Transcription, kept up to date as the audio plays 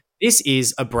This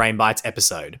is a Brain Bites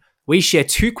episode. We share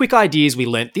 2 quick ideas we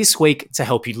learnt this week to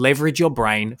help you leverage your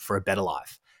brain for a better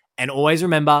life. And always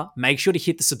remember, make sure to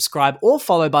hit the subscribe or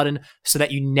follow button so that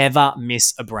you never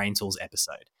miss a Brain Tools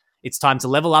episode. It's time to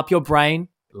level up your brain.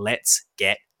 Let's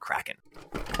get cracking.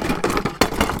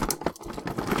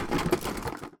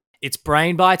 It's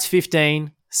Brain Bites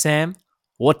 15. Sam,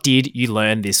 what did you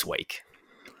learn this week?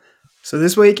 So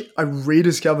this week, I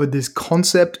rediscovered this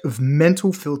concept of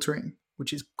mental filtering,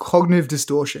 which is cognitive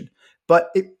distortion. But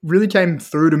it really came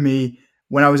through to me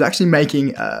when I was actually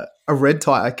making a red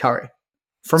Thai curry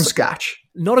from scratch.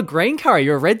 Not a green curry,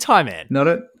 you're a red Thai man. Not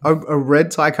a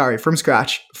red Thai curry from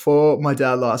scratch for my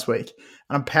dad last week.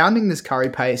 And I'm pounding this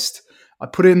curry paste. I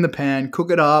put it in the pan,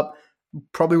 cook it up.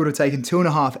 Probably would have taken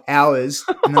 2.5 hours.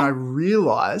 And then I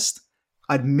realized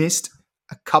I'd missed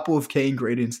a couple of key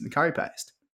ingredients in the curry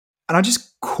paste. And I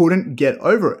just couldn't get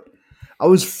over it. I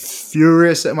was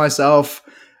furious at myself.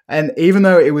 And even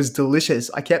though it was delicious,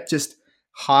 I kept just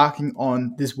harking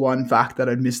on this one fact that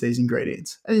I'd missed these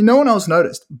ingredients. And no one else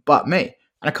noticed but me.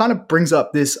 And it kind of brings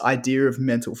up this idea of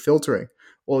mental filtering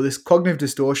or this cognitive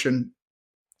distortion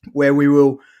where we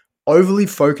will overly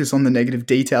focus on the negative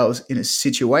details in a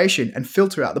situation and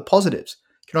filter out the positives.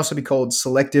 It can also be called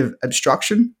selective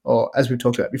abstraction, or as we've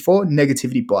talked about before,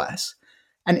 negativity bias.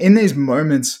 And in these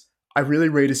moments, I really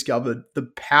rediscovered the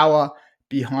power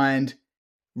behind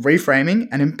reframing,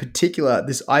 and in particular,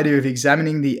 this idea of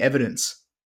examining the evidence.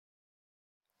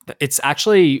 It's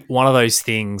actually one of those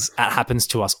things that happens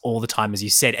to us all the time, as you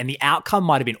said, and the outcome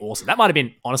might have been awesome. That might have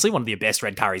been, honestly, one of the best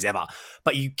red curries ever,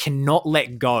 but you cannot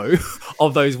let go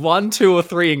of those 1, 2, or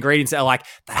 3 ingredients that are like,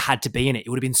 that had to be in it. It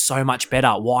would have been so much better.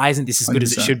 Why isn't this as good 100%.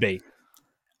 As it should be?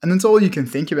 And that's all you can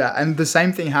think about. And the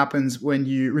same thing happens when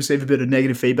you receive a bit of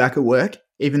negative feedback at work,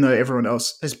 even though everyone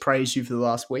else has praised you for the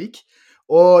last week,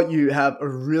 or you have a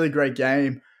really great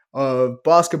game of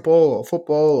basketball or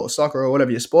football or soccer or whatever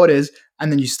your sport is,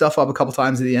 and then you stuff up a couple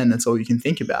times at the end. That's all you can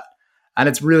think about. And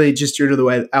it's really just due to the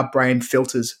way our brain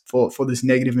filters for this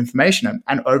negative information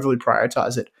and overly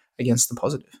prioritize it against the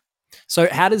positive. So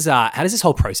how does this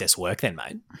whole process work then,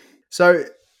 mate? So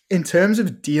in terms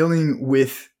of dealing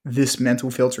with this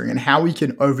mental filtering and how we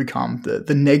can overcome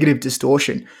the negative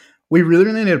distortion, we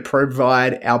really need to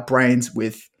provide our brains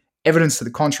with evidence to the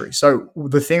contrary. So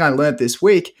the thing I learned this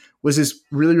week was this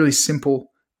really, really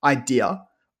simple idea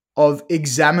of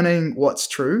examining what's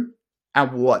true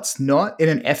and what's not in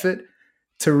an effort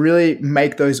to really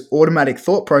make those automatic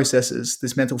thought processes,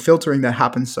 this mental filtering that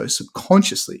happens so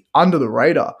subconsciously under the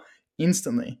radar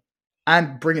instantly,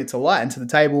 and bring it to light and to the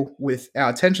table with our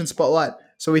attention spotlight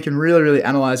so we can really, really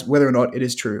analyze whether or not it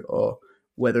is true or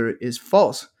whether it is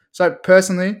false. So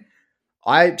personally,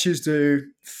 I choose to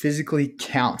physically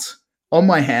count on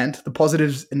my hand the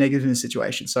positives and negatives in the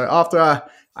situation. So after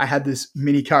I had this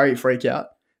mini curry freak out,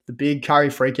 the big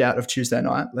curry freak out of Tuesday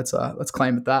night, let's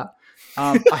claim it that.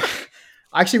 I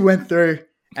actually went through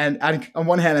and on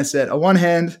one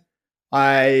hand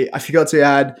I forgot to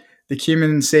add the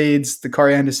cumin seeds, the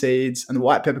coriander seeds, and the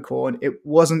white peppercorn. It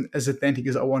wasn't as authentic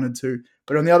as I wanted to.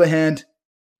 But on the other hand,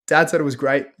 Dad said it was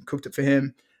great. Cooked it for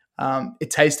him. It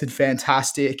tasted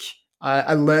fantastic.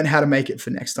 I learned how to make it for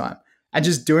next time. And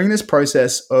just doing this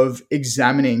process of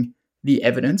examining the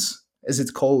evidence, as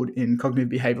it's called in cognitive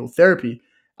behavioral therapy,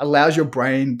 allows your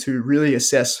brain to really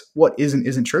assess what is and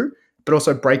isn't true, but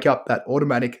also break up that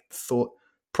automatic thought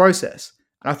process.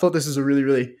 And I thought this is a really,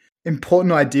 really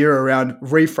important idea around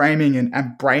reframing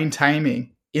and brain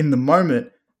taming in the moment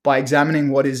by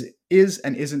examining what is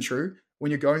and isn't true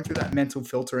when you're going through that mental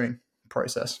filtering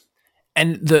process.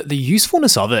 And the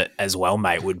usefulness of it as well,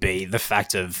 mate, would be the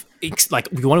fact of, like,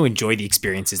 we want to enjoy the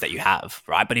experiences that you have,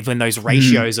 right? But even those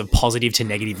ratios of positive to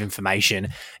negative information,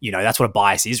 that's what a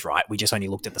bias is, right? We just only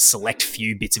looked at the select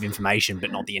few bits of information,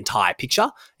 but not the entire picture,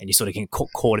 and you sort of get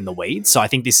caught in the weeds. So I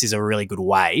think this is a really good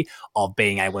way of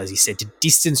being able, as you said, to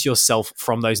distance yourself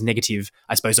from those negative,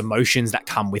 I suppose, emotions that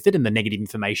come with it and the negative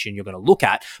information you're going to look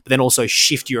at, but then also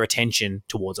shift your attention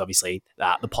towards, obviously,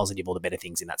 the positive or the better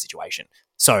things in that situation.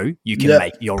 So you can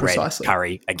make your precisely. Red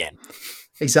curry again.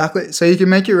 Exactly. So you can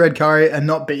make your red curry and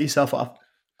not beat yourself up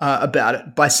about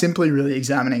it by simply really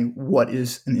examining what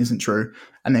is and isn't true,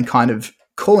 and then kind of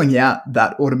calling out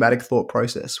that automatic thought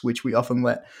process, which we often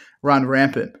let run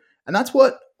rampant. And that's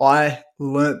what I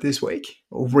learnt this week,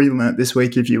 or relearnt this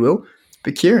week, if you will.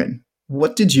 But Kieran,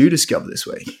 what did you discover this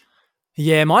week?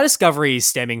 Yeah, my discovery is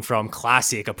stemming from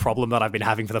a problem that I've been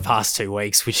having for the past 2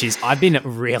 weeks, which is I've been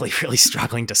really, really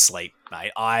struggling to sleep,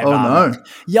 mate. Oh no.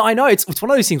 Yeah, I know. It's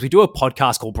one of those things. We do a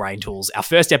podcast called Brain Tools. Our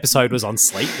first episode was on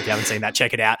sleep. If you haven't seen that,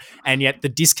 check it out. And yet the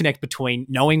disconnect between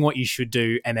knowing what you should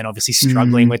do and then obviously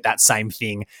struggling with that same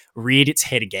thing reared its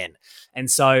head again. And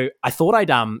so I thought I'd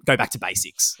go back to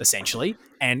basics, essentially,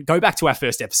 and go back to our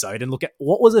first episode and look at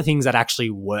what were the things that actually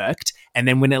worked and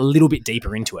then went a little bit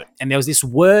deeper into it. And there was this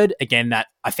word, again, that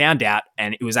I found out,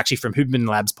 and it was actually from Huberman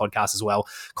Labs podcast as well,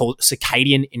 called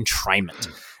circadian entrainment.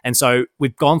 And so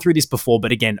we've gone through this before,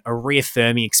 but again, a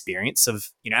reaffirming experience of,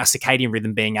 our circadian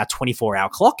rhythm being our 24-hour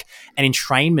clock and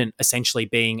entrainment essentially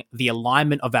being the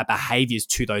alignment of our behaviors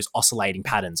to those oscillating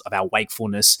patterns of our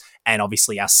wakefulness and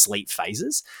obviously our sleep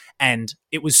phases. And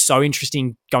it was so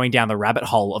interesting going down the rabbit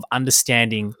hole of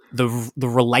understanding the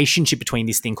relationship between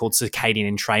this thing called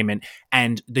circadian entrainment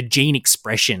and the gene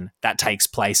expression that takes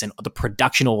place and the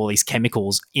production of all these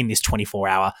chemicals in this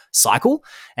 24-hour cycle.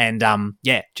 And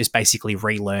just basically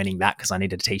relearning that because I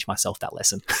needed to teach myself that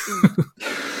lesson.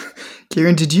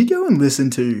 Kieran, did you go and listen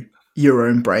to your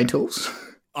own Brain Tools?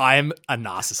 I'm a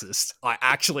narcissist. I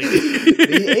actually...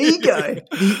 the ego.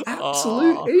 The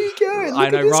absolute ego. I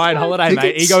know, Ryan Holiday,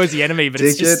 mate. Ego is the enemy, but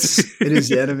it's just... It is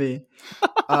the enemy.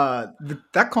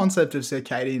 That concept of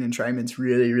circadian entrainment is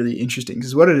really, really interesting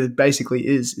because what it basically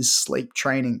is sleep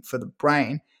training for the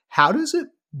brain. How does it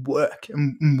work?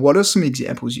 And what are some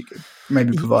examples you could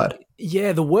maybe provide?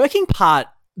 Yeah, the working part...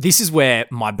 This is where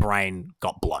my brain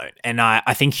got blown. And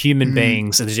I think human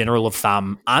beings, as a general of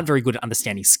thumb, aren't very good at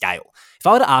understanding scale. If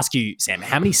I were to ask you, Sam,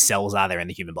 how many cells are there in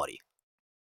the human body?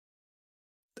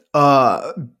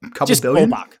 Couple Just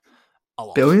billion? Ballpark. A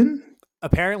lot. Billion?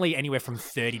 Apparently anywhere from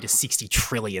 30 to 60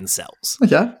 trillion cells.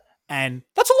 Okay. And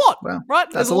that's a lot, right?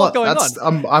 That's There's a lot going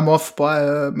on. I'm off by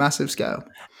a massive scale.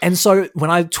 And so when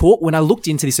I looked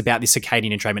into this about this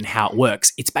circadian entrainment, how it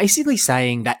works, it's basically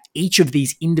saying that each of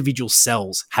these individual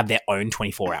cells have their own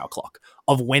 24-hour clock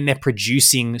of when they're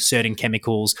producing certain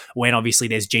chemicals, when obviously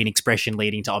there's gene expression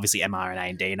leading to obviously mRNA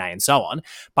and DNA and so on.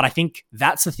 But I think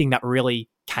that's the thing that really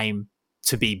came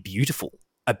to be beautiful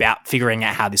about figuring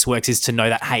out how this works is to know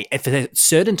that, hey, if at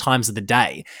certain times of the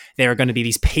day, there are going to be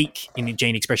these peak in the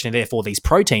gene expression and therefore these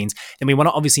proteins, then we want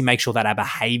to obviously make sure that our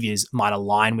behaviors might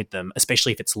align with them,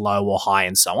 especially if it's low or high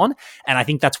and so on. And I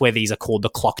think that's where these are called the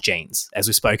clock genes, as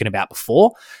we've spoken about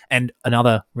before. And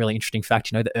another really interesting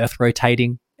fact, the Earth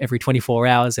rotating every 24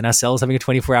 hours and our cells having a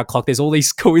 24-hour clock. There's all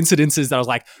these coincidences that I was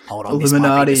like, hold on, this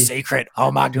might be the secret.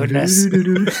 Oh my goodness.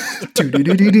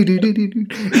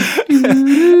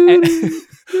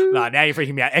 Now you're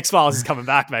freaking me out. X-Files is coming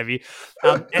back, maybe.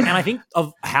 And I think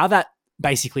of how that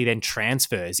basically then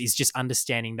transfers is just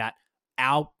understanding that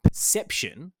our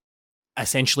perception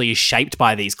essentially is shaped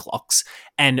by these clocks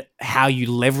and how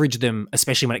you leverage them,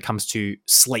 especially when it comes to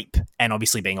sleep and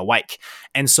obviously being awake.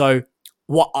 And so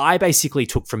what I basically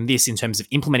took from this in terms of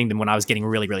implementing them when I was getting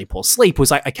really, really poor sleep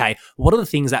was like, okay, what are the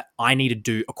things that I need to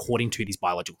do according to these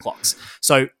biological clocks?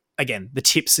 So again, the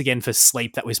tips again for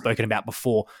sleep that we've spoken about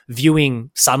before,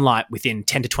 viewing sunlight within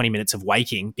 10 to 20 minutes of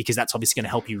waking, because that's obviously going to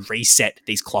help you reset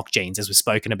these clock genes, as we've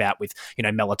spoken about with,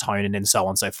 melatonin and so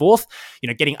on and so forth.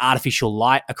 Getting artificial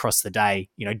light across the day,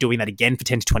 doing that again for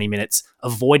 10 to 20 minutes,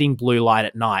 avoiding blue light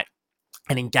at night,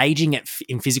 and engaging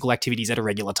in physical activities at a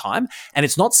regular time. And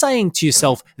it's not saying to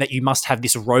yourself that you must have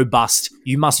this robust,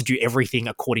 you must do everything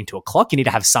according to a clock. You need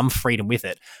to have some freedom with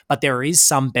it. But there is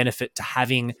some benefit to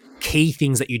having key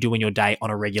things that you do in your day on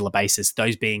a regular basis,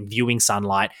 those being viewing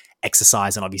sunlight,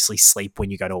 exercise, and obviously sleep when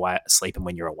you go to sleep and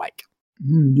when you're awake.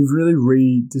 You've really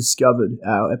rediscovered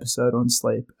our episode on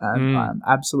sleep, and I'm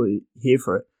absolutely here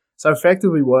for it. So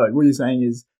effectively what you're saying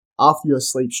is after your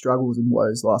sleep struggles and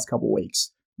woes the last couple of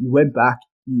weeks, you went back,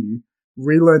 you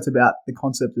relearnt about the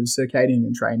concept of circadian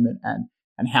entrainment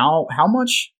and how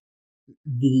much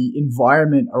the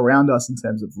environment around us in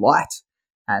terms of light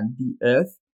and the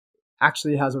earth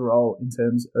actually has a role in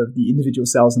terms of the individual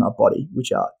cells in our body,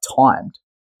 which are timed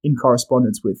in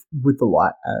correspondence with the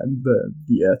light and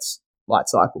the earth's light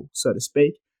cycle, so to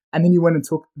speak. And then you went and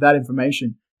took that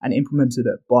information and implemented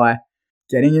it by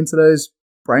getting into those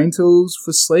Brain Tools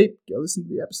for sleep. Go listen to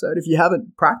the episode. If you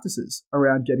haven't, practices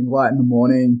around getting light in the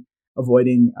morning,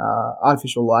 avoiding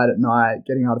artificial light at night,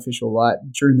 getting artificial light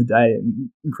during the day,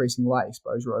 and increasing light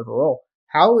exposure overall.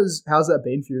 How's that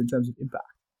been for you in terms of impact?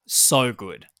 So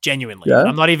good, genuinely. Yeah?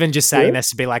 I'm not even just saying this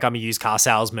to be like I'm a used car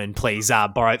salesman. Please buy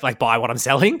what I'm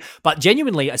selling. But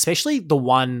genuinely, especially the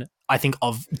one I think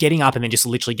of getting up and then just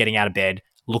literally getting out of bed,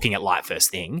 looking at light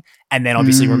first thing, and then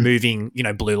obviously removing,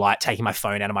 blue light, taking my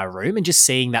phone out of my room, and just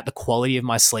seeing that the quality of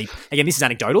my sleep, again, this is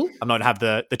anecdotal, I'm not going to have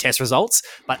the test results,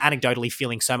 but anecdotally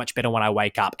feeling so much better when I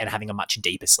wake up and having a much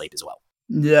deeper sleep as well.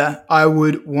 Yeah, I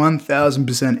would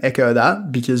 1000% echo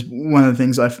that, because one of the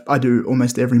things I do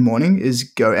almost every morning is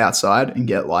go outside and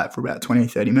get light for about 20,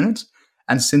 30 minutes.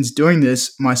 And since doing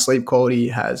this, my sleep quality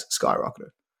has skyrocketed.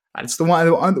 And it's the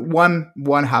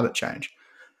one habit change.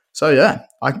 So yeah,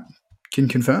 I can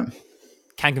confirm.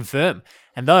 Can confirm.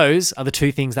 And those are the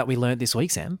two things that we learned this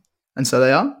week, Sam. And so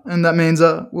they are. And that means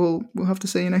we'll have to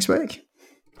see you next week.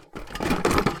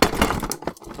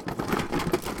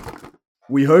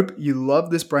 We hope you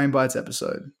loved this Brain Bites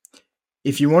episode.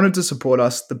 If you wanted to support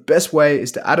us, the best way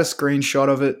is to add a screenshot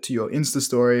of it to your Insta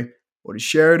story, or to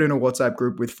share it in a WhatsApp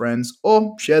group with friends,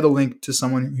 or share the link to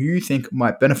someone who you think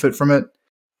might benefit from it.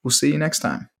 We'll see you next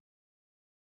time.